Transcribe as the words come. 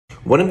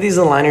One of these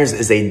aligners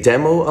is a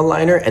demo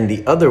aligner, and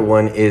the other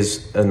one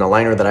is an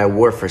aligner that I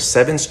wore for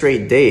 7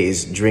 straight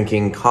days,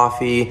 drinking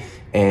coffee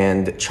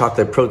and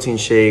chocolate protein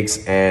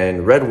shakes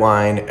and red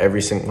wine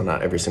well,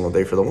 not every single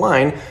day for the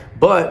wine,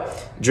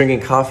 but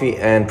drinking coffee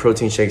and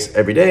protein shakes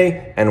every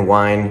day and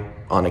wine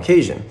on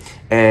occasion.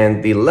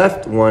 And the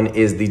left one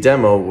is the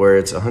demo where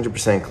it's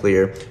 100%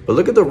 clear. But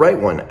look at the right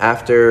one.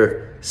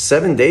 After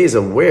 7 days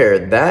of wear,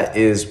 that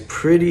is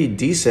pretty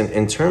decent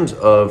in terms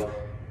of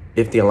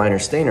if the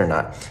aligner's stain or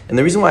not. And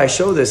the reason why I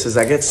show this is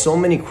I get so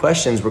many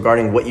questions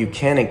regarding what you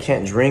can and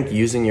can't drink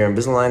using your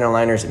Invisalign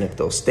aligners and if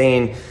they'll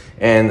stain.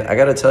 And I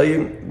gotta tell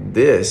you,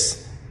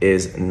 this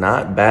is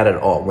not bad at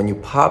all. When you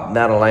pop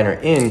that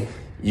aligner in,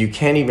 you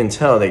can't even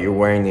tell that you're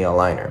wearing the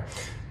aligner.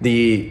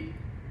 The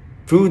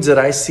foods that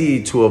I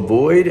see to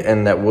avoid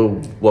and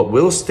what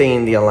will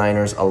stain the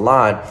aligners a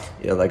lot,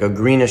 like a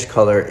greenish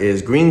color,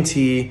 is green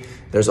tea.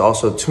 There's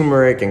also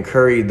turmeric and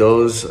curry.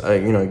 Those,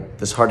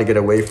 it's hard to get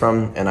away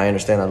from. And I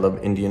understand I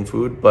love Indian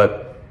food,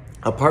 but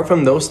apart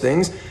from those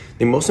things,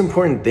 the most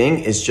important thing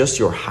is just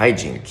your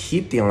hygiene.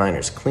 Keep the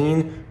aligners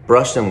clean,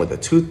 brush them with a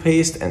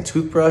toothpaste and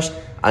toothbrush.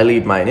 I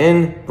leave mine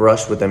in,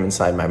 brush with them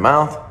inside my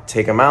mouth,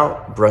 take them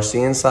out, brush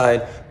the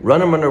inside, run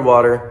them under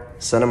water,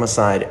 set them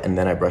aside, and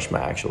then I brush my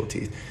actual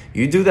teeth.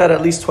 You do that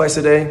at least twice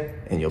a day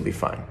and you'll be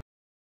fine.